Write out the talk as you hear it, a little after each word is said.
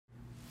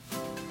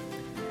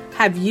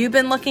Have you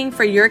been looking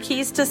for your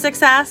keys to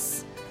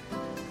success?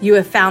 You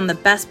have found the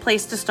best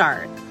place to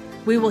start.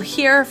 We will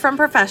hear from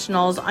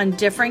professionals on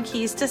different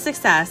keys to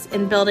success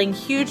in building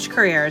huge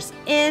careers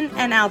in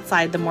and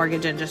outside the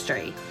mortgage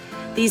industry.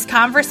 These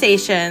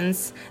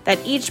conversations that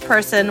each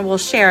person will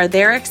share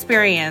their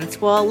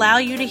experience will allow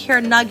you to hear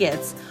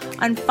nuggets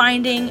on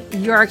finding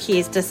your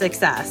keys to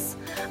success.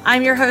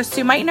 I'm your host,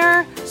 Sue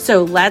Meitner,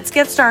 so let's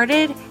get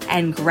started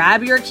and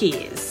grab your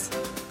keys.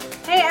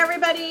 Hey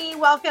everybody,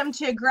 welcome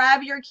to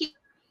Grab Your Keys.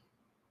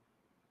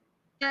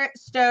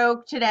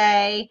 Stoked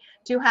today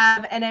to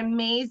have an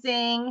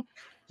amazing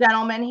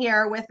gentleman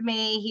here with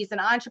me. He's an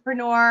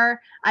entrepreneur.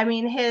 I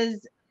mean,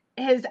 his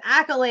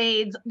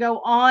accolades go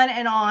on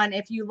and on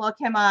if you look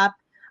him up.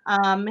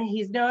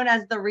 He's known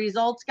as the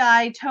results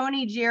guy.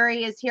 Tony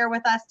Jeary is here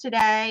with us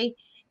today.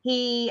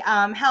 He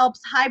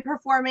helps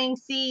high-performing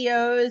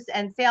CEOs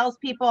and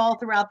salespeople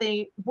throughout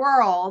the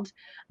world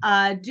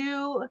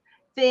do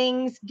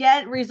things,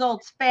 get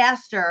results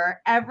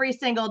faster every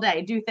single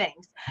day. Do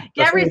things,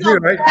 get results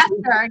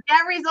faster,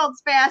 get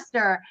results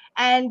faster.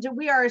 And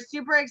we are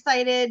super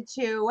excited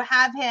to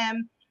have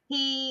him.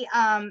 He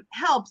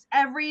helps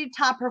every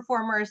top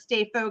performer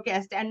stay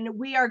focused, and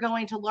we are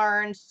going to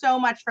learn so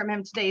much from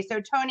him today. So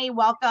Tony,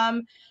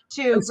 welcome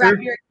to Grab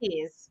Your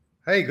Keys.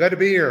 Hey, glad to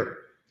be here.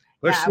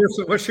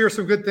 Let's share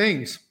some good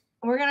things.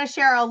 We're going to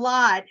share a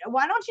lot.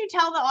 Why don't you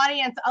tell the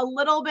audience a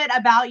little bit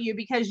about you,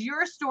 because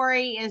your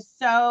story is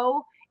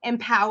so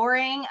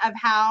empowering of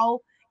how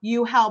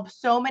you help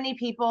so many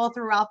people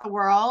throughout the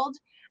world.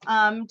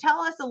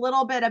 Tell us a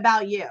little bit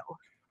about you.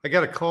 I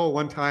got a call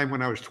one time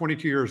when I was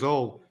 22 years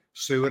old,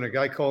 Sue, and a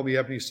guy called me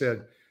up and he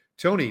said,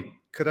 Tony,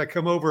 could I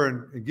come over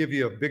and give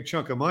you a big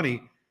chunk of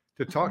money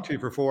to talk to you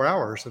for 4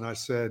 hours? And I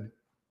said,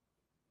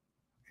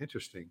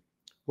 interesting.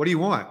 What do you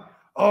want?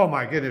 Oh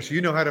my goodness, you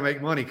know how to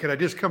make money. Can I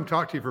just come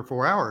talk to you for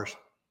 4 hours?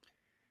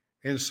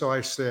 And so I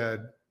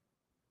said,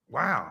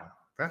 wow,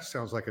 that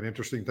sounds like an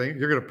interesting thing.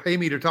 You're going to pay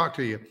me to talk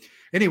to you.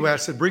 Anyway, I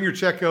said, bring your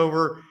check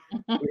over.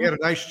 We had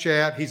a nice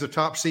chat. He's a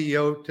top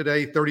CEO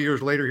today, 30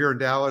 years later here in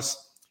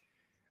Dallas.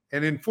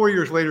 And then 4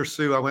 years later,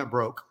 Sue, I went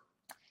broke.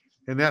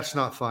 And that's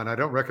not fun. I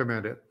don't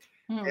recommend it.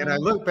 Mm-hmm. And I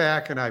look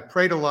back and I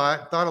prayed a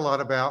lot, thought a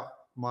lot about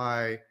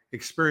my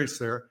experience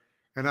there.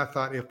 And I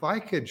thought, if I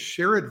could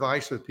share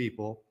advice with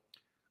people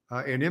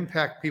and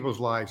impact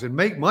people's lives and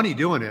make money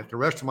doing it the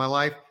rest of my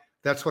life,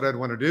 that's what I'd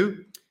want to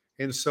do.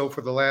 And so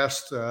for the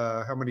last,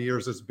 how many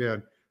years it's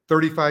been?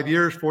 35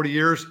 years, 40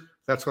 years,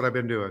 that's what I've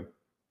been doing.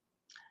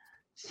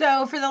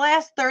 So for the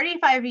last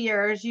 35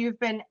 years, you've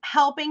been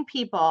helping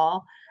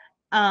people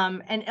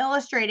and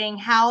illustrating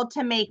how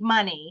to make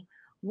money.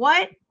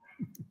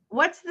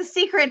 What's the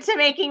secret to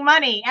making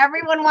money?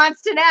 Everyone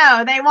wants to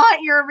know. They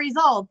want your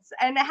results.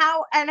 And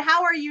how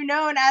are you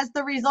known as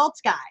the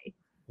results guy?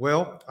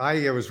 Well,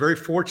 I was very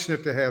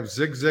fortunate to have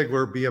Zig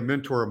Ziglar be a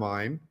mentor of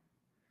mine.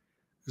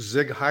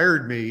 Zig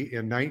hired me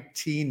in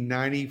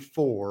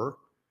 1994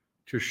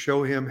 to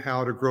show him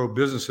how to grow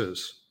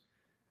businesses.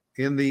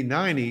 In the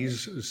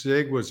 90s,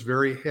 Zig was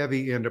very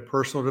heavy into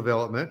personal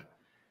development,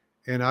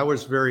 and I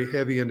was very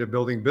heavy into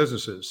building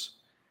businesses.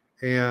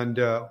 And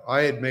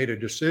I had made a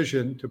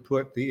decision to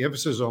put the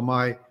emphasis on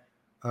my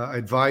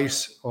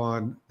advice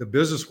on the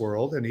business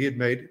world, and he had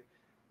made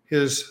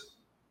his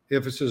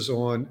emphasis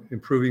on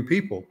improving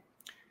people.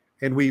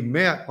 And we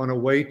met on a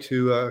way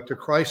to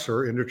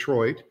Chrysler in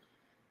Detroit.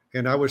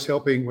 And I was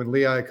helping, when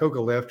Lee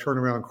Iacocca left, turn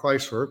around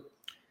Chrysler.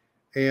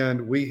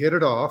 And we hit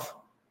it off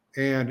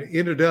and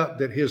ended up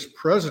that his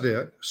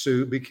president,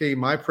 Sue, became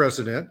my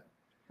president.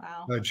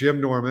 Wow.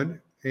 Jim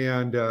Norman.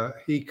 And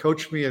he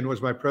coached me and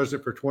was my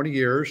president for 20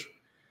 years.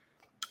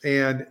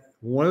 And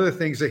one of the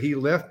things that he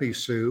left me,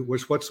 Sue,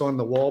 was what's on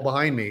the wall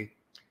behind me,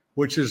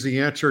 which is the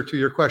answer to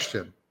your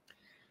question.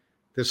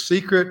 The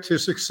secret to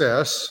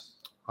success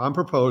I'm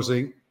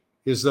proposing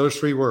is those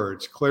three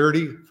words: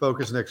 clarity,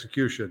 focus, and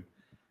execution.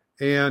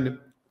 And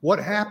what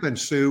happened,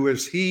 Sue,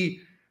 is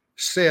he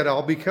said,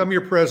 I'll become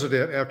your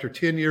president after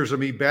 10 years of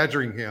me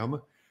badgering him.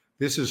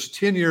 This is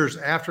 10 years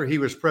after he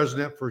was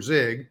president for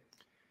Zig.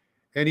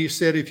 And he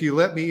said, if you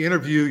let me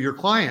interview your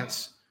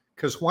clients,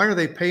 because why are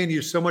they paying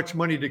you so much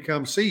money to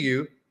come see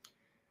you?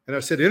 And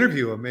I said,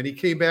 interview them. And he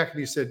came back and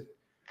he said,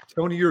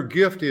 Tony, your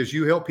gift is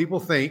you help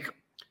people think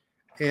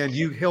and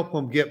you help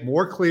them get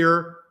more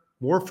clear,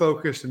 more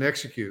focused, and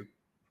execute.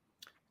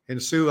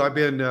 And Sue, I've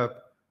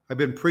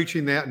been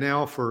preaching that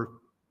now for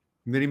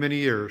many, many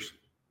years.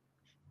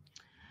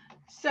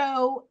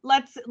 So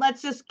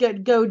let's just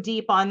go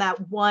deep on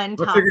that one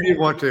topic. I figured you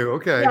want to.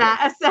 Okay.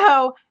 Yeah.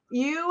 So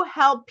you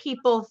help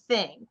people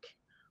think.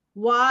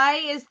 Why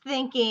is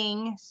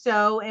thinking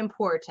so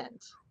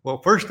important?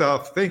 Well, first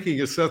off, thinking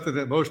is something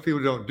that most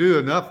people don't do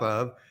enough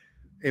of,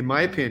 in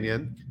my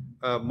opinion.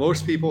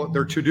 Most people,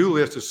 their to-do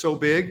list is so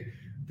big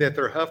that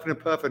they're huffing and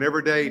puffing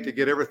every day to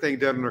get everything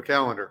done on their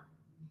calendar.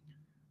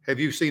 Have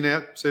you seen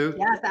that, Sue?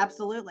 Yes,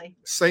 absolutely.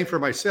 Same for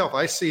myself.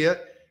 I see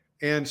it.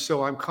 And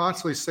so I'm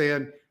constantly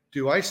saying,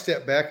 do I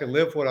step back and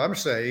live what I'm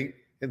saying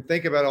and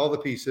think about all the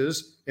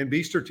pieces and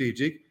be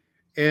strategic?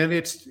 And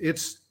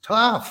it's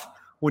tough.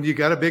 when you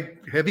got a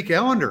big, heavy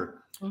calendar.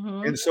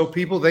 Mm-hmm. And so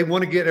people, they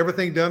want to get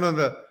everything done on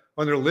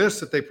their list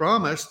that they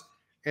promised,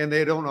 and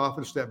they don't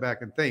often step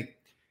back and think.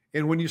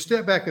 And when you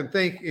step back and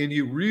think and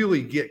you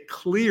really get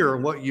clear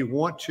on what you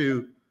want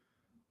to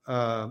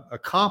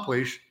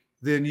accomplish,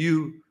 then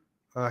you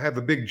have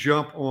a big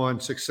jump on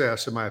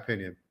success, in my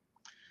opinion.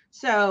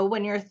 So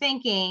when you're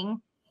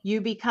thinking, you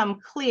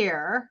become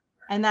clear,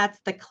 and that's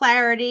the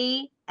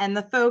clarity and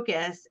the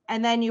focus,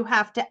 and then you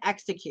have to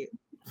execute.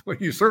 Well,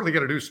 you certainly got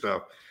to do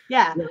stuff.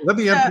 Yeah. Let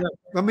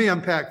me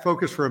unpack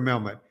focus for a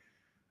moment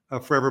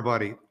for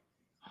everybody.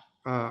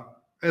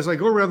 As I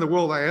go around the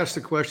world, I ask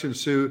the question,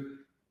 Sue,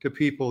 to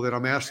people that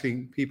I'm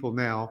asking people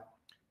now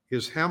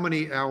is how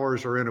many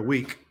hours are in a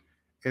week?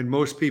 And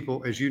most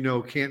people, as you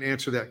know, can't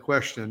answer that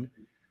question.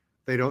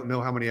 They don't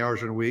know how many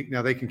hours in a week.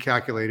 Now they can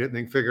calculate it and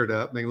they can figure it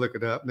up and they can look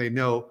it up and they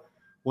know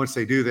once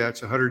they do that,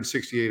 it's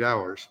 168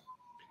 hours.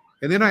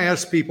 And then I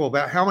ask people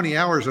about how many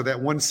hours of that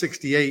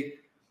 168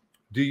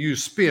 do you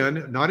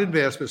spend, not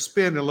invest, but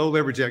spend in low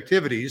leverage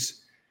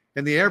activities.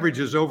 And the average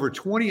is over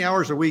 20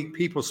 hours a week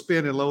people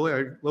spend in low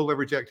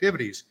leverage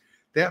activities.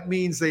 That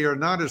means they are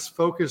not as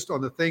focused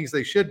on the things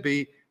they should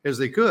be as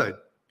they could.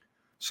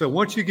 So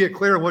once you get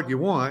clear on what you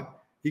want,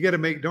 you got to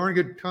make darn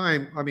good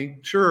time. I mean,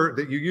 sure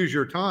that you use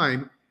your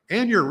time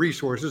and your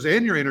resources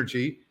and your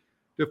energy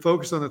to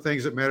focus on the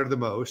things that matter the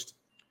most,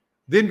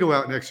 then go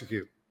out and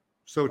execute.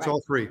 So it's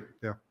all three.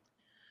 Yeah.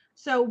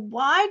 So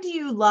why do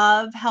you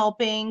love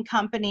helping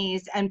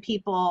companies and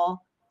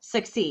people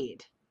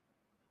succeed?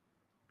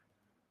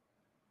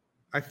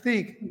 I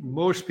think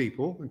most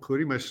people,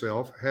 including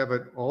myself, have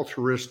an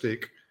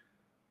altruistic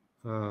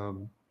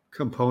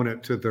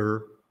component to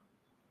their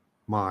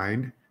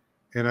mind.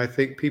 And I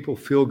think people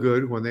feel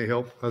good when they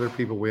help other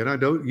people win.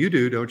 You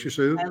do, don't you,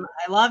 Sue?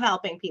 I love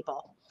helping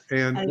people.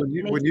 And it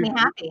makes me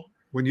happy.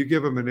 When you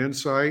give them an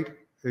insight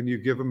and you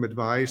give them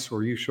advice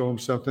or you show them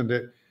something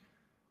that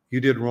you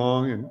did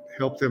wrong and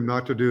help them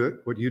not to do it,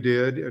 what you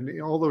did,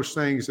 and all those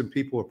things, and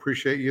people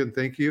appreciate you and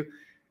thank you,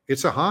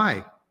 it's a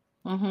high.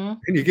 Mm-hmm.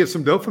 And you get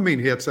some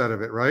dopamine hits out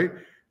of it, right?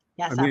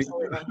 Yes,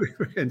 absolutely.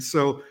 And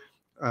so,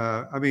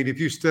 if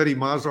you study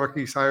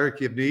Maslow's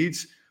hierarchy of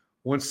needs,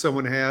 once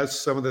someone has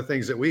some of the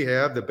things that we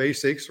have, the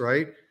basics,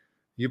 right?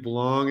 You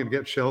belong and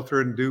get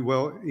shelter and do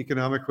well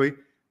economically,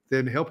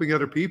 then helping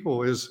other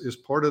people is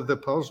part of the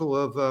puzzle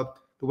of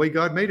the way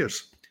God made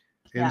us.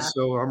 And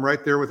so I'm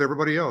right there with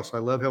everybody else. I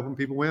love helping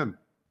people win.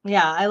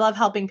 Yeah, I love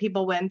helping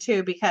people win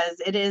too,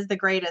 because it is the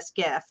greatest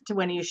gift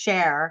when you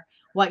share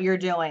what you're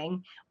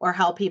doing or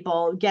help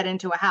people get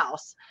into a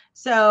house.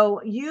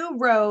 So you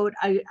wrote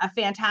a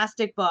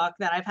fantastic book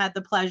that I've had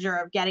the pleasure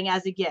of getting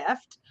as a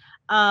gift,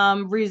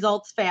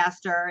 Results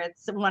Faster.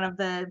 It's one of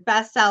the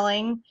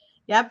best-selling.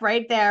 Yep,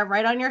 right there,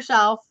 right on your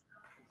shelf.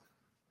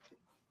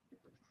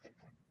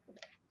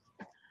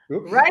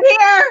 Oops. Right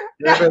here.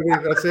 Yeah,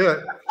 baby, that's it.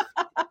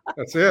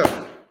 That's it.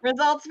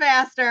 Results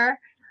Faster.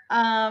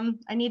 I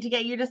need to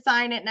get you to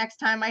sign it next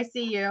time I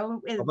see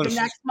you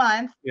next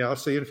month. Yeah, I'll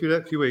see you in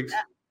a few weeks.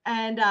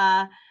 And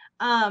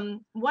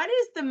what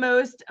is the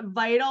most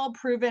vital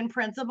proven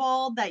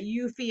principle that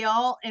you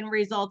feel in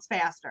Results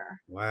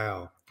Faster?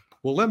 Wow.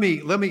 Well, let me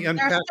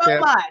unpack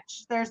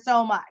There's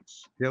so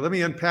much. Yeah, let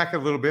me unpack a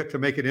little bit to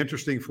make it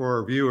interesting for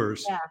our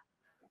viewers. Yeah.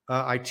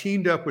 I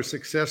teamed up with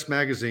Success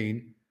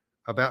Magazine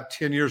about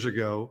 10 years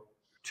ago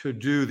to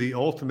do the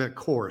ultimate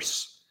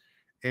course,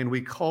 and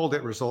we called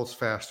it Results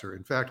Faster.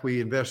 In fact, we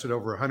invested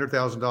over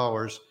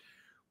 $100,000.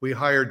 We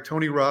hired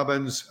Tony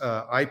Robbins,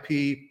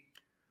 IP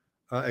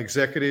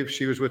executive.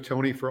 She was with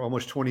Tony for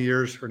almost 20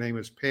 years. Her name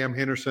is Pam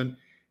Henderson,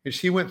 and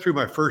she went through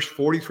my first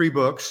 43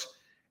 books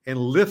and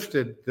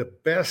lifted the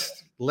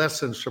best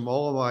lessons from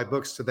all of my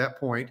books to that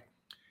point.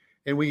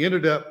 And we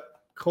ended up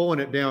culling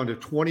it down to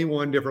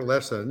 21 different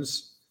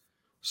lessons.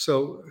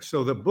 So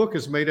the book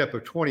is made up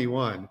of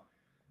 21.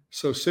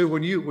 So Sue,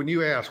 when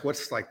you ask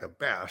what's like the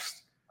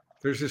best,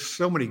 there's just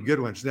so many good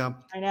ones. Now,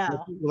 I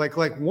know.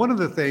 Like one of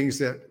the things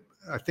that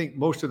I think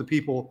most of the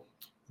people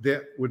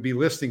that would be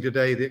listening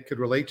today that could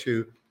relate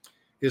to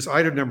is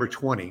item number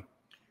 20.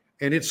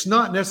 And it's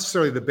not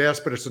necessarily the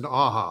best, but it's an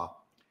aha.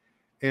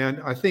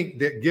 And I think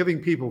that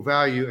giving people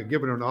value and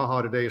giving an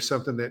aha today is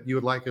something that you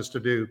would like us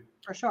to do.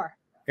 For sure.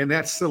 And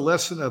that's the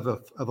lesson of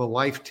a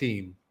life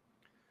team.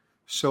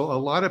 So a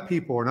lot of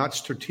people are not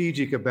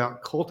strategic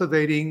about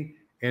cultivating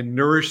and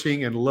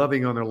nourishing and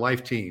loving on their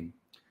life team.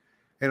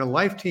 And a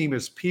life team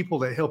is people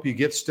that help you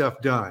get stuff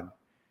done.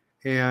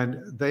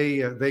 And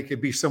they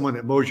could be someone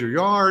that mows your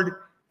yard.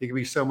 It could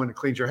be someone that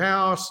cleans your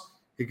house.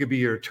 It could be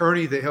your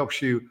attorney that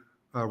helps you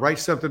write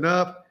something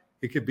up.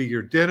 It could be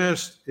your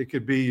dentist. It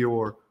could be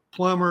your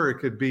plumber. It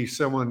could be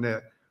someone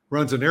that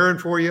runs an errand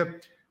for you.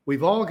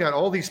 We've all got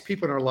all these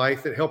people in our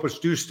life that help us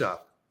do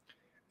stuff.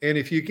 And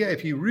if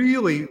you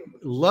really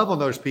love on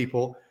those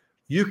people,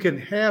 you can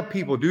have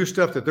people do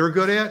stuff that they're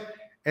good at,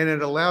 and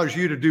it allows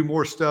you to do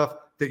more stuff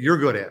that you're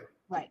good at.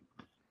 Right.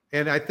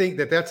 And I think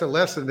that that's a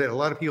lesson that a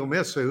lot of people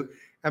miss. Who,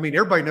 I mean,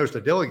 everybody knows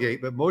to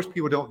delegate, but most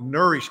people don't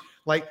nourish.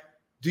 Like,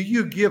 do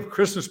you give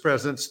Christmas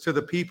presents to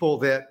the people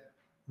that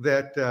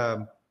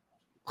that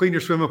clean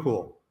your swimming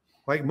pool.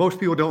 Like most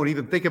people don't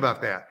even think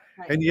about that.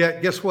 Right. And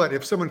yet, guess what?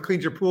 If someone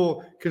cleans your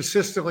pool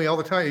consistently all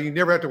the time and you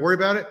never have to worry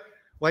about it,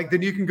 like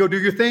then you can go do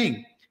your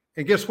thing.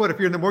 And guess what? If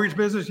you're in the mortgage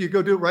business, you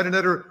go write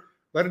another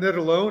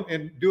loan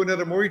and do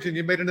another mortgage, and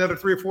you made another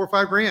 3 or 4 or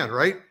 5 grand,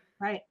 right?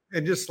 Right.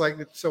 And just like,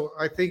 so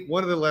I think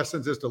one of the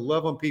lessons is to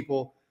love on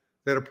people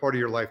that are part of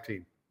your life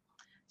team.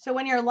 So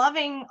when you're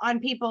loving on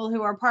people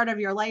who are part of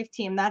your life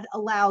team, that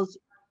allows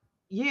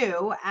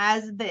you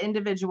as the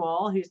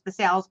individual who's the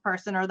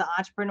salesperson or the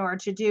entrepreneur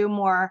to do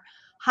more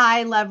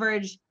high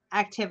leverage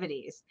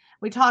activities.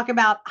 We talk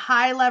about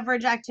high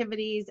leverage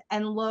activities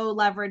and low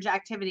leverage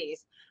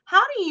activities.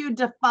 How do you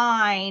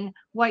define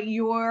what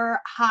your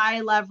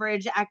high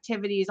leverage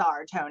activities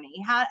are, Tony?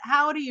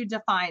 How do you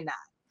define that?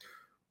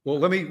 Well,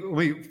 let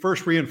me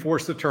first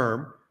reinforce the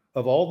term.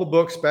 Of all the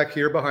books back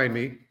here behind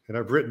me, and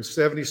I've written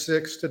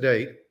 76 to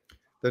date,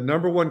 the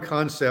number one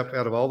concept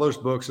out of all those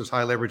books is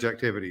high leverage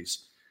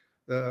activities.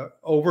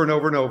 Over and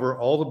over and over,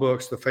 all the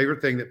books, the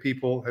favorite thing that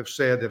people have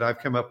said that I've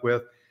come up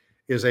with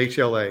is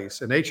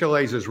HLAs. And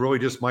HLAs is really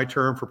just my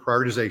term for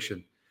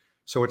prioritization.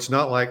 So it's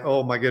not like,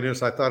 oh my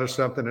goodness, I thought of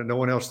something that no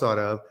one else thought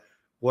of.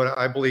 What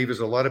I believe is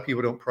a lot of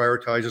people don't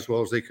prioritize as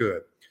well as they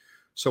could.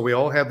 So we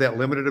all have that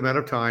limited amount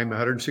of time,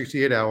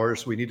 168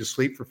 hours. We need to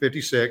sleep for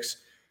 56.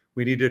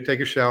 We need to take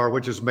a shower,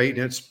 which is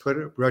maintenance,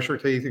 brush our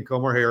teeth and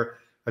comb our hair.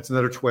 That's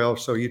another 12.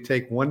 So you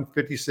take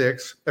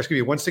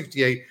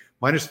 168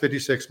 minus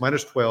 56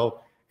 minus 12,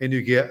 and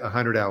you get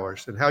 100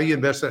 hours. And how you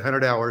invest that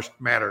 100 hours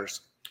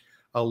matters.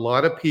 A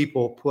lot of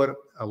people put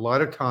a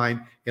lot of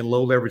time in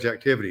low leverage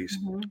activities.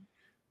 Mm-hmm.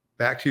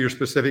 Back to your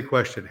specific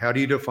question, how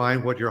do you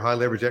define what your high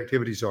leverage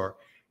activities are?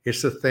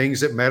 It's the things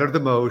that matter the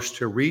most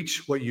to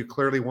reach what you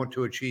clearly want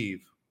to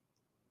achieve.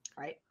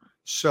 Right.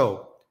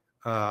 So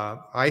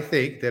I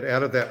think that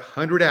out of that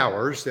 100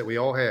 hours that we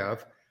all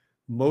have,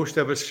 most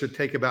of us should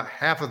take about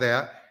half of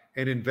that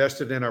and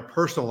invest it in our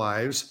personal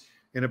lives,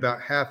 and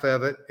about half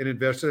of it and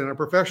invest it in our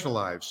professional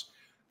lives.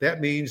 That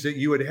means that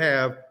you would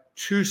have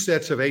 2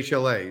 sets of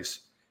HLAs.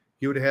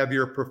 You would have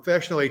your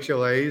professional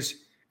HLAs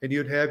and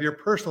you'd have your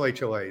personal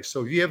HLAs.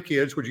 So if you have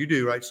kids, which you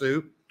do, right,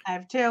 Sue? I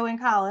have 2 in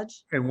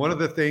college. And one of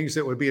the things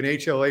that would be an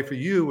HLA for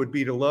you would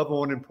be to love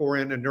on and pour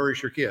in and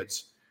nourish your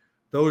kids.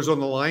 Those on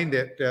the line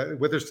that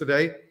with us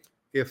today,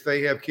 if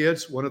they have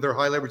kids, one of their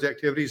high leverage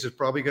activities is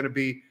probably going to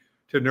be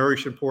to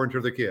nourish and pour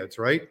into their kids,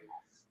 right?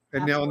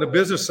 And Absolutely. Now on the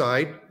business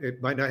side,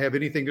 it might not have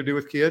anything to do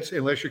with kids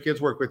unless your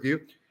kids work with you.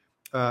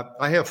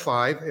 I have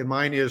 5, and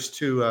mine is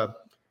to,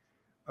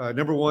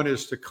 number 1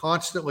 is to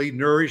constantly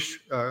nourish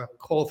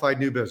qualified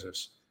new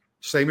business.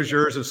 Same as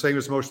yours and same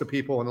as most of the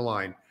people on the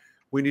line.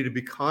 We need to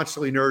be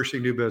constantly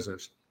nourishing new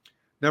business.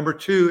 Number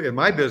 2, in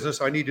my business,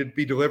 I need to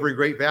be delivering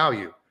great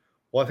value.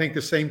 Well, I think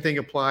the same thing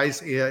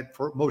applies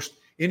for most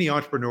any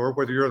entrepreneur,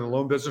 whether you're in the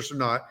loan business or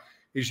not,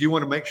 is you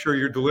want to make sure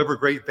you deliver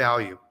great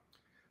value.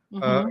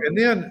 Mm-hmm. And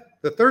then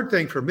the third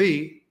thing for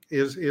me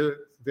is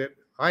that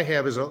I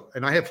have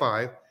and I have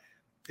 5,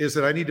 is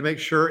that I need to make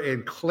sure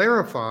and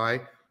clarify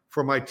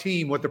for my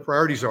team what the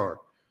priorities are.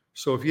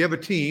 So if you have a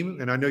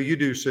team, and I know you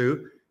do,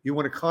 Sue, you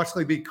want to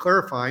constantly be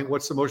clarifying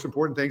what's the most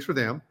important things for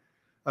them.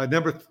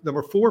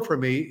 Number 4 for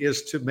me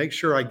is to make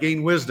sure I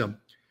gain wisdom.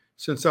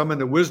 Since I'm in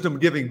the wisdom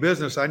giving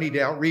business, I need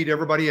to outread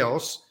everybody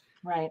else.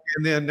 Right.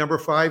 And then number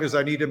 5 is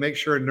I need to make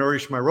sure and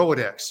nourish my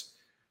Rolodex.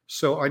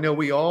 So I know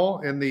we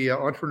all in the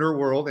entrepreneur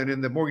world and in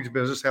the mortgage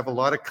business have a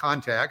lot of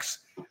contacts.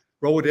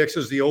 Rolodex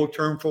is the old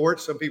term for it.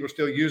 Some people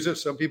still use it.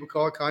 Some people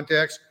call it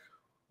contacts.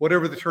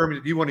 Whatever the term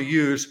that you want to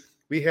use,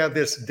 we have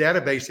this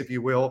database, if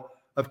you will,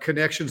 of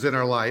connections in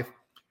our life.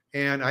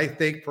 And I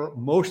think for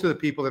most of the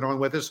people that are on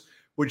with us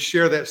would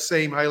share that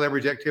same high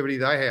leverage activity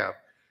that I have.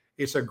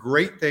 It's a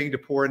great thing to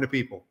pour into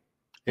people.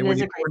 And when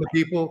you pour into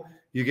people,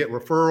 you get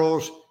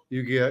referrals,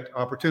 you get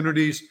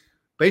opportunities.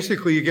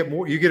 Basically, you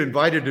get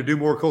invited to do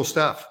more cool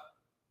stuff.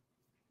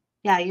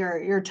 Yeah,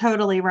 you're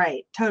totally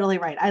right. Totally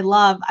right. I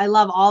love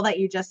all that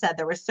you just said.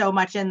 There was so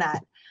much in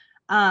that.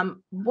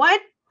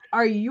 What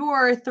are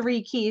your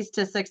 3 keys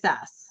to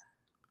success?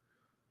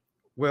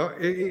 Well,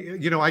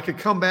 I could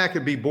come back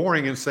and be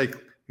boring and say,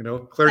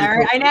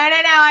 clarity. I know.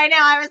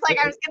 I was like,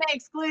 I was going to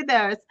exclude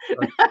those.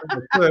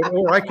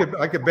 Or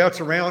I could bounce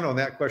around on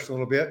that question a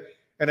little bit.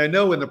 And I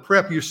know in the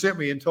prep you sent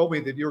me and told me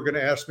that you were going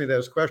to ask me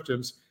those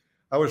questions.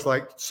 I was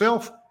like,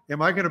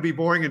 am I going to be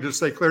boring and just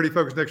say clarity,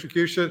 focus, and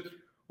execution?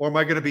 Or am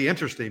I going to be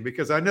interesting?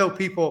 Because I know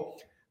people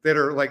that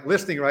are like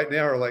listening right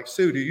now are like,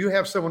 Sue, do you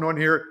have someone on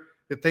here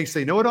that thinks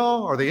they know it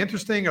all? Are they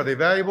interesting? Are they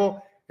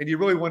valuable? And you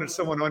really wanted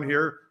someone on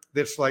here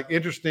that's like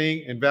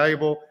interesting and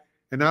valuable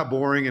and not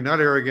boring and not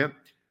arrogant.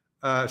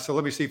 So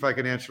let me see if I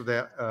can answer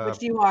that.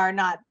 Which you are,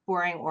 not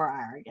boring or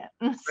arrogant.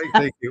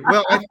 Thank you.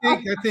 Well, I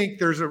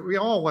think we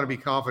all want to be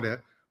confident.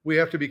 We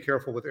have to be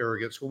careful with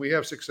arrogance. When we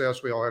have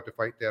success, we all have to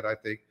fight that, I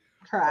think.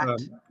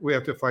 Correct. We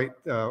have to fight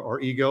our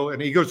ego,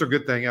 and ego's a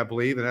good thing, I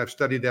believe. And I've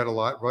studied that a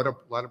lot, wrote a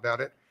lot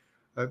about it.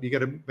 You got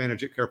to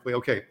manage it carefully.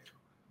 Okay.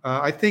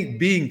 I think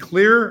being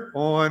clear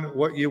on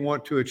what you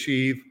want to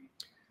achieve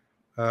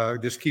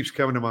just keeps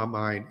coming to my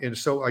mind. And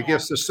so I Yeah.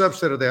 guess the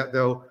subset of that,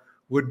 though,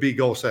 would be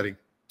goal setting.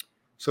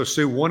 So,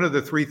 Sue, one of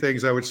the three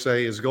things I would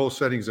say is goal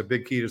setting is a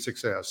big key to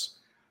success.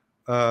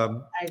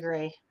 I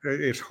agree.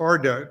 It's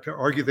hard to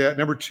argue that.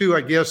 Number two,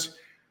 I guess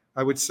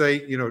I would say,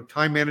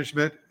 time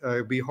management.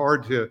 It'd be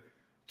hard to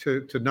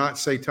not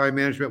say time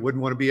management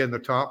wouldn't want to be in the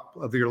top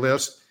of your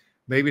list.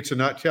 Maybe it's a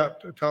not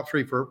top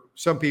three for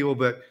some people,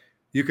 but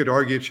you could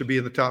argue it should be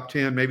in the top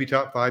 10, maybe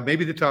top 5,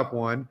 maybe the top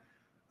 1.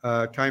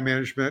 Time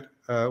management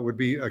would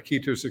be a key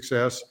to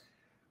success.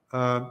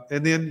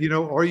 And then,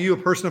 are you a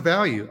person of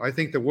value? I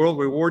think the world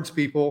rewards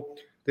people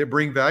that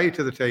bring value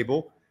to the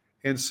table.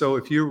 And so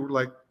if you're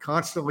like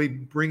constantly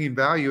bringing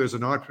value as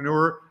an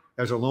entrepreneur,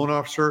 as a loan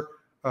officer,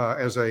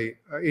 as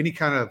any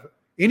kind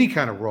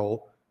of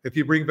role, if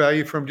you bring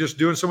value from just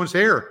doing someone's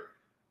hair,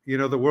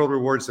 the world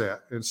rewards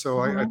that. And so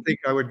I think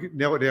I would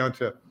nail it down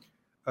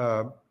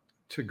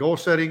to goal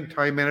setting,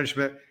 time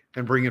management,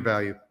 and bringing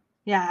value.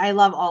 Yeah, I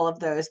love all of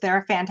those.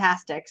 They're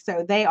fantastic.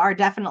 So they are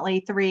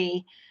definitely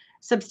 3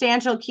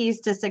 substantial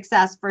keys to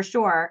success for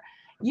sure.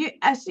 You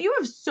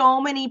have so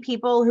many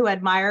people who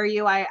admire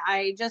you.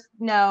 I just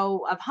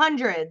know of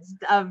hundreds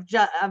of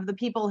the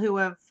people who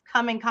have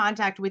come in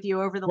contact with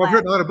you over the last. I've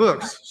written a lot of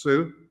books,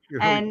 Sue.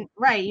 And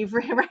you've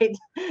right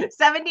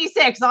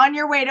 76 on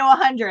your way to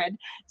 100.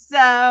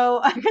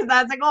 So because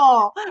that's a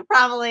goal,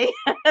 probably.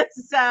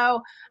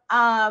 So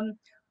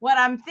what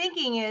I'm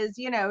thinking is,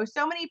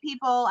 so many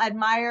people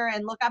admire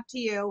and look up to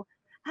you.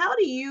 How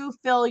do you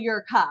fill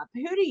your cup?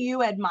 Who do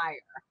you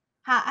admire?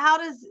 How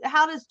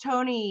does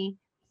Tony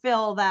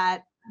fill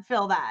that?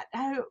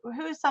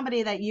 Who is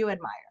somebody that you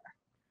admire?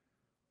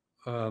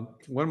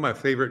 One of my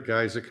favorite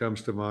guys that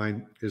comes to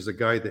mind is the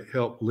guy that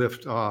helped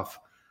lift off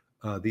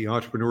the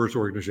Entrepreneurs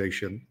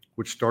Organization,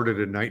 which started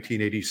in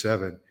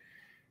 1987.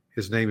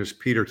 His name is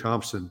Peter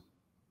Thomas.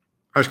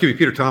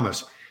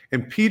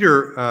 And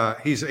Peter,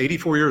 he's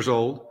 84 years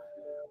old.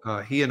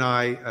 He and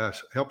I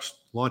helped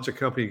launch a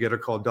company together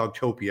called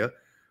Dogtopia.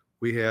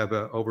 We have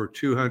over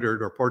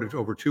 200 or part of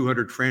over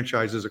 200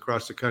 franchises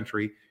across the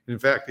country, in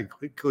fact,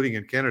 including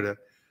in Canada.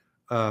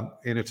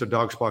 And it's a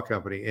dog spa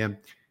company. And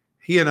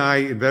he and I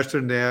invested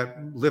in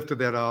that, lifted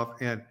that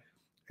off, and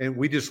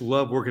we just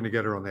love working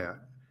together on that.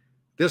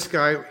 This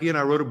guy, he and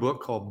I wrote a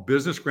book called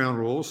Business Ground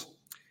Rules.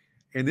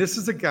 And this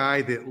is a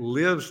guy that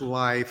lives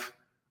life,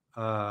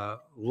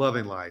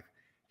 loving life.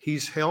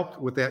 He's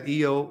helped with that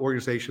EO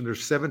organization.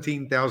 There's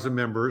 17,000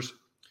 members.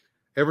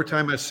 Every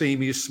time I see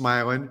him, he's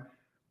smiling.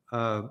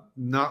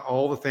 Not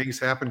all the things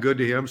happen good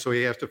to him, so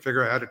he has to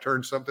figure out how to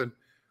turn something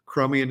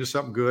crummy into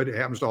something good. It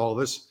happens to all of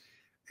us,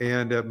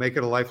 and make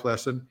it a life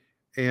lesson.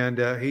 And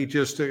he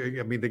just,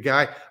 the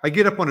guy, I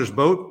get up on his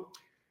boat,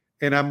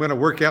 and I'm going to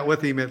work out with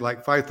him at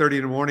like 5:30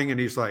 in the morning, and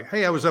he's like,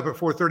 "Hey, I was up at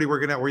 4:30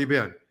 working out. Where you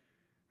been?"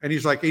 And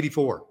he's like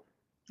 84.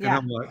 Yeah.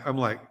 And I'm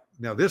like,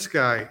 now this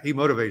guy, he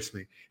motivates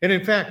me. And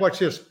in fact, watch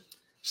this.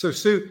 So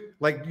Sue,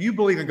 like you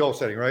believe in goal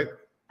setting, right?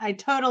 I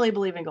totally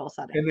believe in goal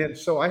setting. And then,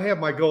 so I have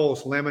my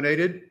goals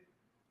laminated,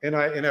 and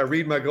I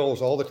read my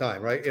goals all the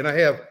time, right? And I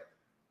have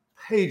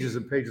pages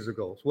and pages of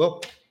goals.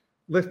 Well,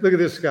 let's look at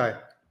this guy.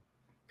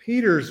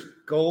 Peter's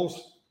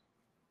goals.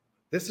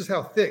 This is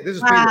how thick. This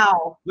is wow.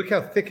 Peter. Look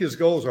how thick his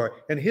goals are,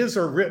 and his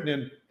are written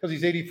in, because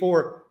he's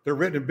 84. They're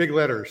written in big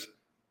letters.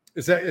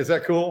 Is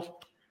that cool?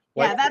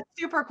 Yeah, that's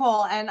super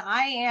cool. And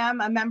I am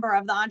a member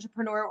of the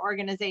Entrepreneur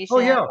Organization. Oh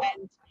yeah.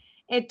 And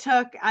it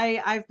took,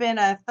 I've been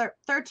a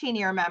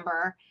 13-year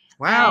member.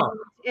 Wow.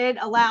 And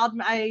it allowed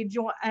me,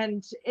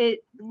 it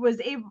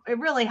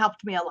really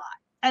helped me a lot.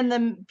 And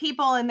the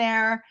people in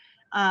there,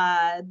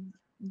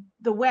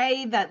 the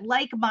way that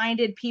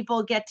like-minded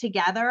people get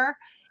together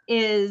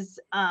is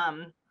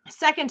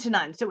second to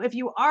none. So if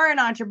you are an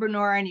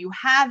entrepreneur and you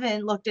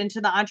haven't looked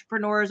into the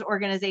Entrepreneurs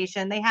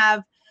Organization, they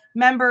have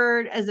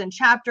members as in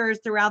chapters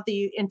throughout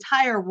the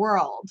entire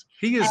world.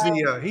 He is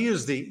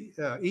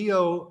the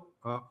EO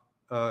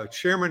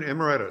chairman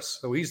emeritus.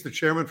 So he's the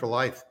chairman for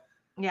life.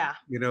 Yeah.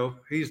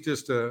 He's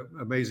just an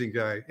amazing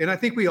guy. And I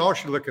think we all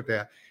should look at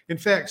that. In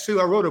fact, Sue,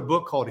 I wrote a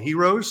book called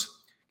Heroes.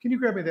 Can you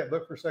grab me that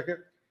book for a second?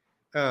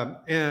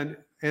 And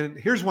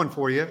here's one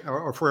for you,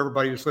 or for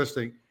everybody who's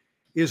listening,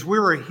 is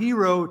we're a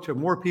hero to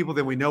more people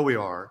than we know we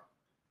are.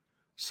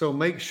 So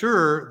make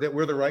sure that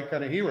we're the right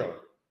kind of hero.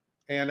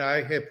 And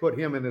I have put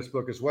him in this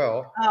book as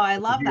well. Oh, I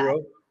love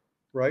that.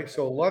 Right.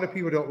 So a lot of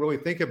people don't really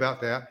think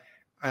about that.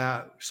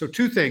 So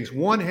 2 things.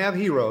 One, have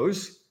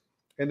heroes.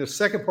 And the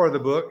second part of the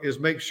book is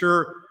make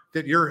sure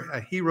that you're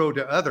a hero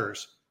to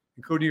others,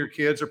 including your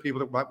kids or people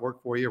that might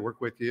work for you or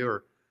work with you,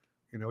 or,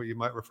 you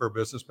might refer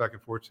business back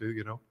and forth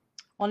to.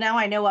 Well, now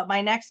I know what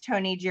my next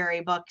Tony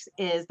Jeary book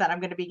is that I'm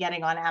going to be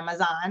getting on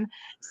Amazon.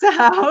 So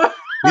I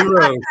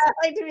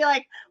like to be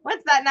like,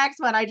 what's that next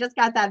one? I just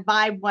got that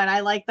Vibe one. I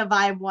like the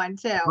Vibe one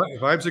too.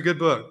 Vibe's a good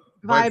book.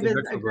 Vibe is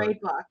a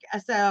great book.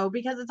 So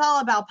because it's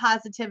all about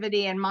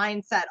positivity and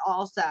mindset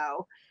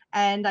also.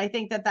 And I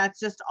think that that's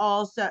just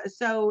also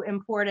so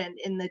important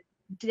in the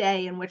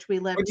day in which we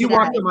live. When you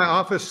walk in my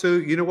office,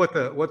 Sue, you know what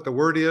the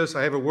word is?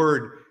 I have a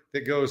word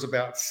that goes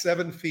about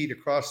 7 feet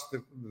across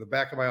the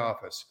back of my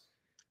office.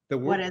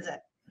 What is it?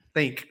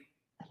 Think.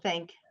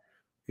 Think.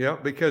 Yeah,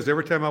 because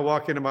every time I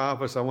walk into my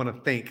office, I want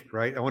to think,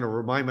 right? I want to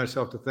remind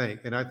myself to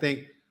think. And I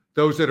think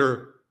those that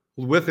are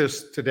with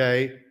us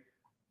today,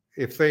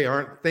 if they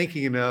aren't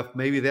thinking enough,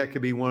 maybe that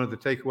could be one of the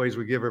takeaways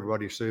we give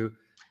everybody, Sue.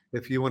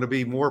 If you want to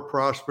be more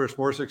prosperous,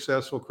 more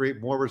successful,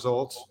 create more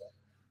results,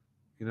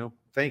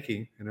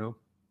 thinking,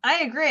 I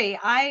agree.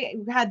 I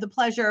had the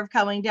pleasure of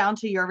going down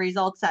to your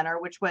results center,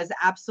 which was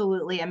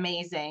absolutely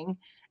amazing.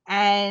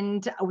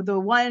 And the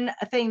one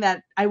thing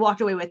that I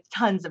walked away with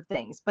tons of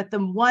things, but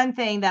the one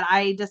thing that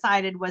I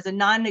decided was a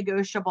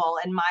non-negotiable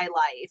in my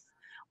life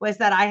was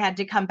that I had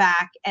to come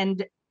back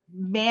and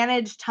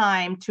manage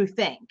time to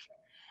think.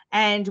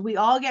 And we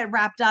all get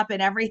wrapped up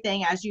in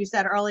everything, as you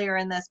said earlier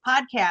in this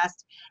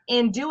podcast,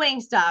 in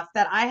doing stuff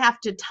that I have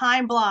to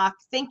time block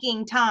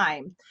thinking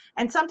time.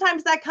 And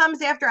sometimes that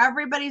comes after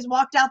everybody's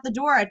walked out the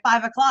door at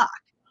 5:00,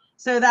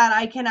 so that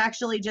I can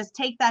actually just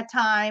take that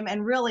time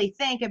and really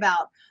think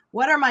about,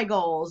 what are my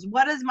goals?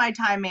 What is my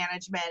time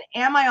management?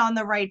 Am I on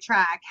the right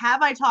track?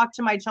 Have I talked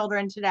to my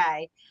children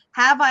today?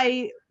 Have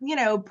I,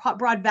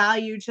 brought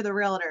value to the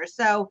realtor?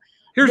 So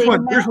here's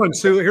one,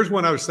 Sue. Here's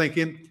one I was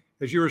thinking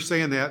as you were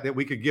saying that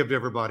we could give to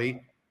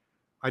everybody.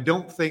 I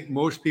don't think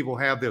most people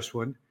have this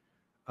one.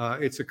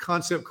 It's a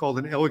concept called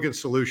an elegant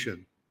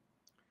solution.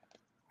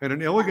 And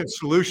an elegant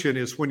solution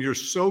is when you're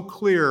so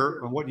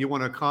clear on what you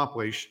want to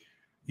accomplish,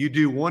 you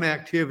do one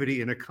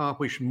activity and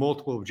accomplish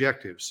multiple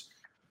objectives.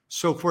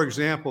 So for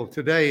example,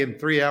 today in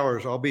 3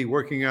 hours, I'll be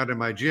working out in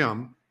my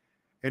gym.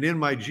 And in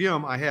my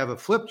gym, I have a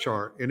flip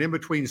chart. And in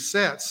between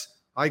sets,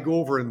 I go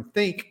over and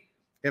think,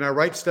 and I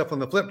write stuff on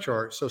the flip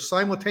chart. So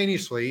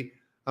simultaneously,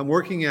 I'm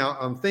working out,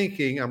 I'm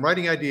thinking, I'm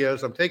writing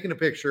ideas, I'm taking a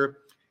picture.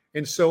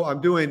 And so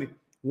I'm doing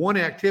one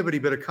activity,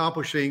 but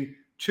accomplishing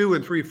 2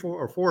 and 3, 4,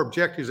 or 4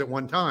 objectives at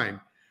one time.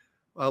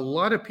 A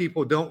lot of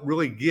people don't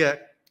really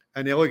get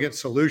an elegant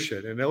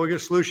solution. An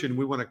elegant solution,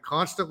 we want to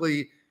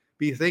constantly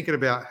be thinking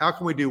about how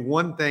can we do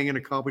one thing and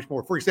accomplish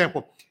more. For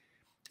example,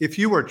 if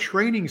you are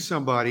training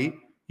somebody,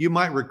 you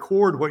might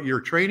record what you're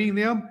training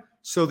them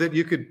so that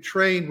you could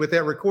train with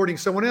that recording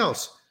someone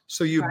else.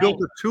 So you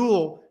built a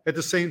tool at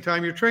the same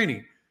time you're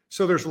training.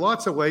 So there's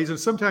lots of ways. And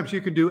sometimes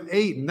you can do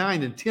 8,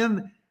 9, and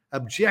 10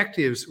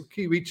 objectives,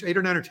 reach 8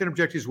 or 9 or 10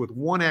 objectives with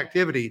one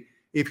activity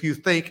if you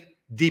think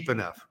deep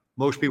enough.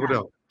 Most people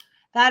don't.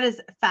 That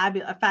is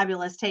a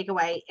fabulous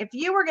takeaway. If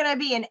you were going to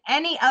be in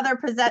any other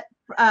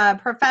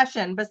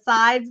profession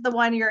besides the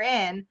one you're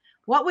in,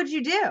 what would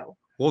you do?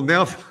 Well,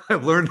 now that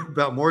I've learned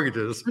about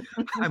mortgages,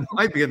 I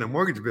might be in the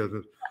mortgage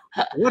business.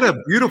 What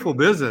a beautiful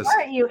business.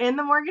 Aren't you in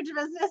the mortgage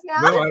business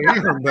now? No, I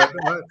am, but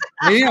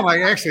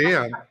I actually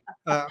am.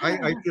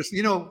 I just,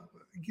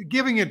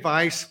 giving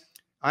advice,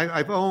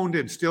 I've owned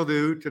and still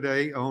do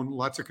today, own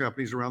lots of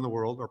companies around the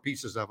world or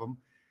pieces of them.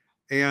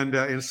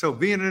 And so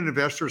being an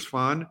investor is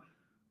fun.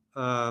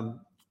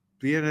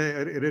 Being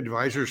an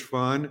advisor is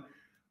fun.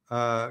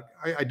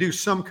 I do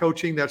some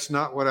coaching. That's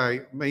not what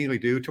I mainly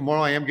do.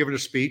 Tomorrow I am giving a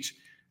speech.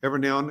 Every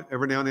now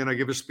and then I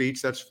give a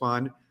speech. That's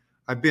fun.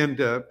 I've been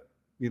to,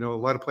 a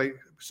lot of places.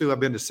 Sue, I've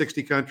been to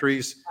 60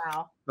 countries.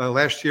 Wow.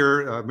 Last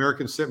year,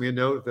 American sent me a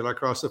note that I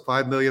crossed the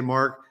 5 million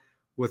mark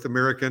with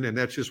American, and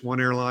that's just one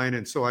airline.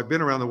 And so I've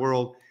been around the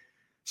world.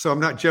 So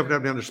I'm not jumping up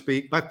and down to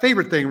speak. My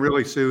favorite thing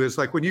really, Sue, is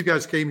like when you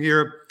guys came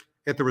here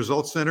at the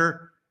Results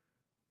Center.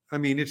 I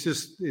mean, it's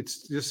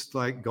just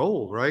like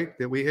gold, right?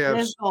 That we have.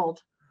 It is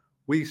gold.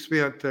 We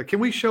spent. Can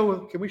we show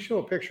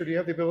a picture? Do you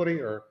have the ability,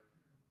 or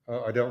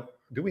I don't?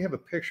 Do we have a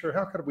picture?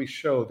 How could we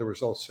show the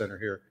Results Center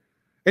here?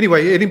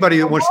 Anyway, anybody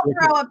that wants to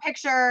throw a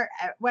picture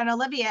when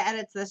Olivia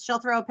edits this, she'll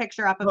throw a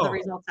picture up of the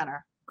Results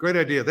Center. Great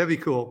idea. That'd be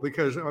cool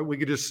because we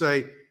could just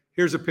say,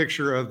 here's a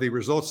picture of the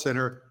Results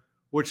Center,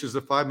 which is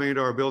the $5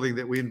 million building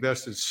that we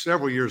invested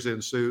several years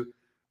in, Sue,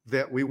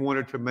 that we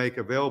wanted to make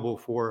available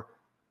for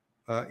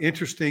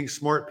interesting,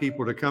 smart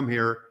people to come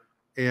here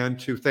and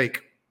to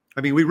think.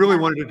 I mean, we really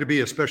wanted it to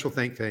be a special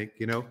think tank,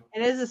 It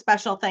is a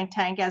special think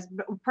tank. As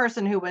a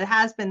person who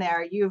has been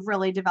there, you've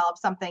really developed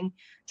something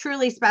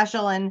truly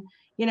special. And,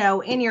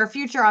 in your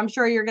future, I'm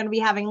sure you're going to be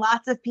having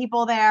lots of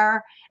people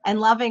there and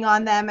loving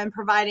on them and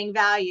providing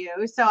value.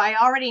 So I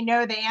already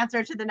know the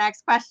answer to the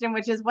next question,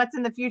 which is what's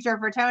in the future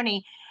for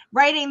Tony?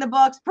 Writing the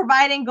books,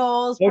 providing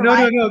goals. Oh,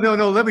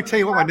 no. Let me tell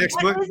you what my next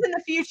book is in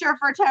the future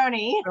for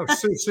Tony. Oh,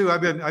 Sue,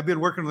 I've been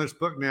working on this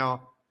book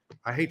now.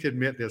 I hate to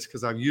admit this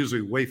because I'm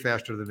usually way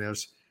faster than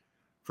this.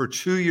 For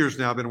 2 years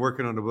now, I've been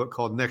working on a book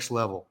called Next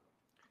Level.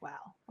 Wow.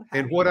 Okay.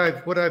 And what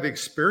I've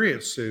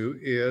experienced, Sue,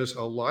 is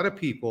a lot of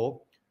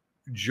people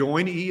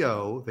join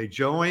EO, they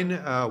join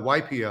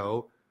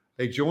YPO,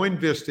 they join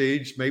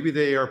Vistage. Maybe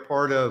they are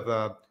part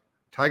of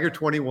Tiger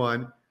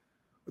 21.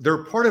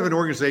 They're part of an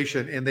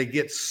organization and they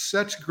get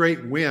such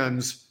great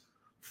wins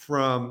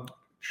from,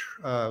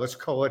 let's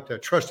call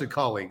it trusted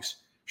colleagues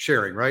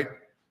sharing, right?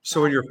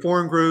 So in your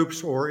forum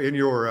groups or in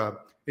your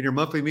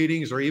monthly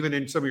meetings or even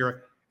in some of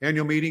your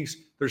annual meetings,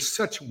 there's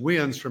such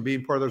wins from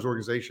being part of those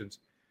organizations.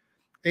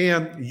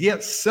 And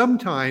yet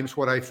sometimes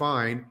what I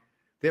find,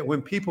 that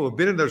when people have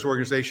been in those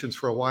organizations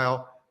for a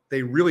while,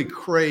 they really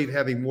crave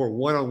having more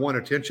one-on-one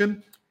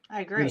attention.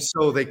 I agree. And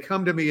so they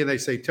come to me and they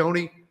say,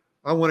 Tony,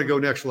 I want to go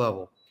next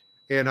level.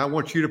 And I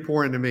want you to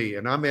pour into me.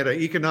 And I'm at an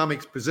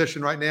economics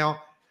position right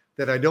now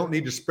that I don't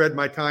need to spread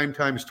my time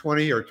times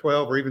 20 or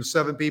 12 or even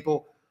 7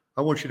 people.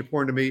 I want you to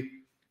pour into me.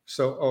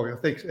 So, I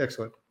think,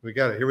 excellent. We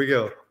got it. Here we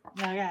go.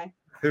 Okay.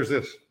 Here's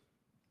this.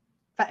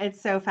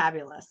 It's so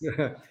fabulous.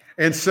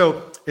 And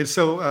so,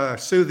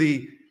 Sue,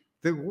 the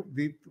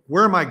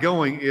where am I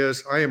going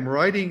is I am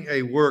writing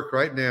a work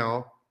right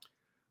now.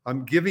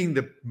 I'm giving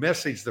the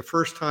message the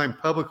first time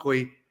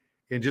publicly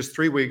in just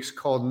 3 weeks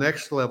called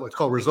Next Level. It's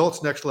called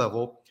Results Next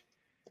Level.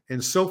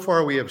 And so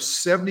far we have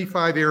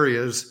 75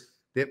 areas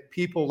that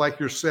people like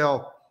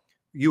yourself,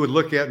 you would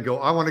look at and go,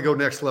 I want to go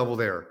next level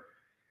there.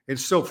 And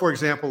so, for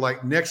example,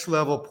 like next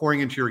level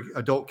pouring into your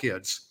adult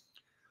kids.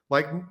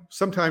 Like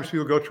sometimes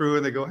people go through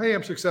and they go, hey,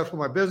 I'm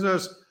successful in my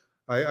business.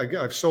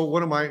 I've sold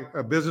one of my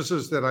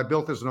businesses that I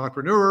built as an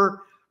entrepreneur,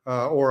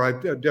 or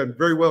I've done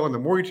very well in the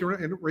mortgage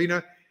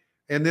arena.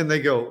 And then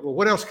they go, well,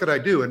 what else could I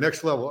do? And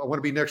next level, I want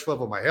to be next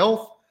level with my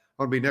health.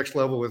 I want to be next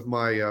level with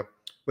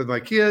my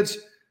kids.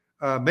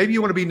 Maybe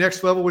you want to be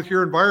next level with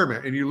your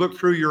environment. And you look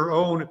through your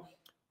own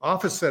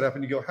office setup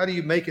and you go, how do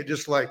you make it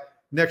just like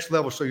next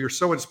level? So you're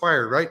so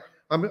inspired, right?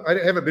 I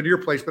haven't been to your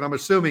place, but I'm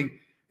assuming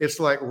it's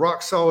like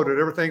rock solid and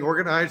everything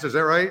organized. Is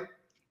that right?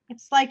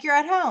 It's like you're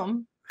at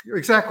home.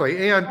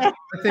 Exactly. And I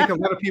think a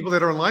lot of people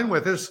that are in line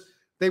with us,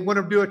 they want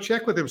to do a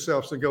check with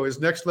themselves and go, is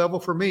next level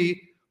for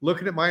me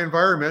looking at my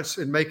environments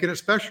and making it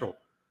special?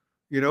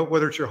 You know,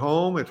 whether it's your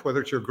home,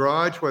 whether it's your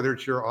garage, whether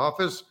it's your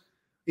office,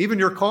 even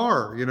your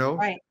car, you know?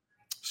 Right.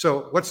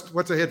 So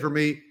what's ahead for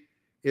me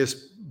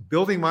is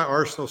building my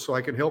arsenal so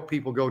I can help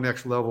people go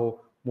next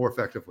level more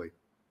effectively.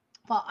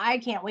 Well, I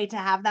can't wait to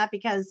have that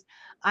because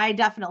I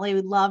definitely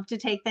would love to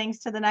take things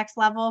to the next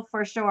level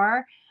for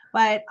sure.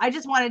 But I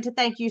just wanted to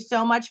thank you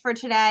so much for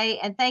today,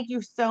 and thank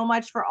you so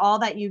much for all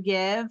that you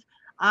give.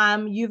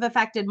 You've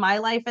affected my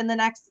life in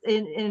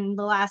the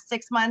last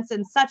 6 months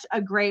in such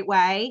a great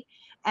way,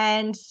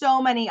 and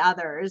so many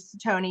others.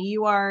 Tony,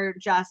 you are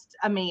just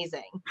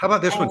amazing. How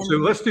about this one,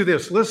 Sue? Let's do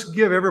this. Let's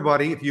give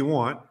everybody, if you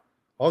want,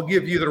 I'll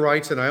give you the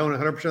rights, and I own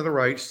 100% of the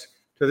rights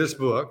to this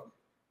book.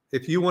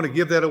 If you want to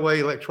give that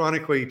away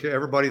electronically to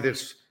everybody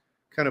that's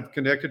kind of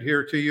connected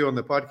here to you on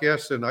the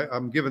podcast, and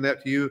I'm giving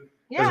that to you.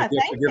 Yeah,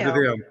 thank you. To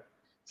them.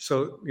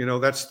 So, you know,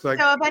 that's like.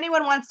 So if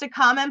anyone wants to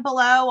comment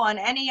below on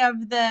any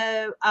of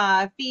the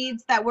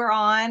feeds that we're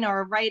on,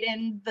 or write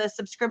in the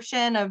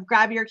subscription of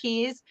Grab Your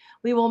Keys,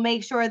 we will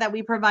make sure that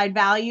we provide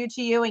value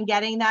to you in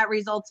getting that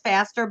Results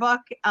Faster book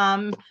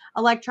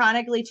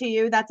electronically to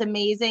you. That's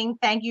amazing.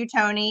 Thank you,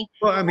 Tony.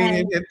 Well, I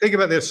mean, and think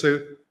about this,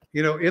 Sue.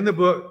 You know, in the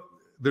book,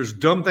 there's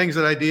dumb things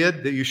that I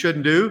did that you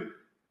shouldn't do,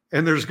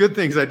 and there's good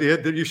things I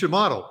did that you should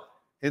model.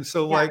 And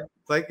so, yeah.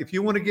 like if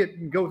you want to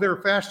go there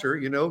faster,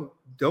 you know,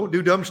 don't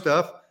do dumb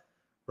stuff,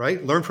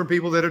 right? Learn from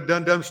people that have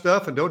done dumb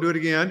stuff and don't do it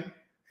again,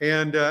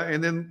 and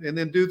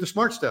then do the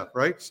smart stuff,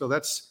 right? So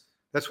that's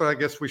what I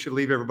guess we should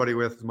leave everybody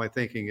with. My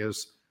thinking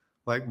is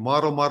like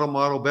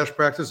model, best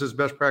practices,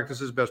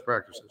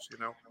 you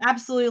know?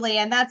 Absolutely.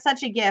 And that's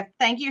such a gift.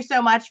 Thank you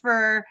so much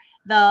for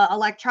the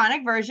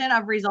electronic version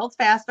of Results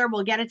Faster.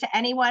 We'll get it to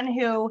anyone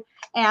who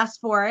asked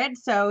for it.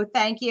 So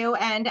thank you.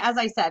 And as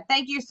I said,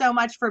 thank you so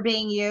much for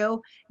being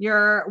you.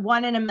 You're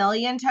one in a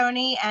million,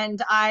 Tony.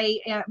 And I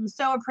am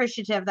so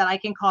appreciative that I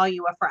can call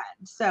you a friend.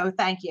 So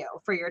thank you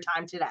for your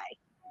time today.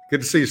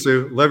 Good to see you,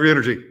 Sue. Love your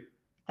energy.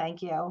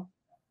 Thank you.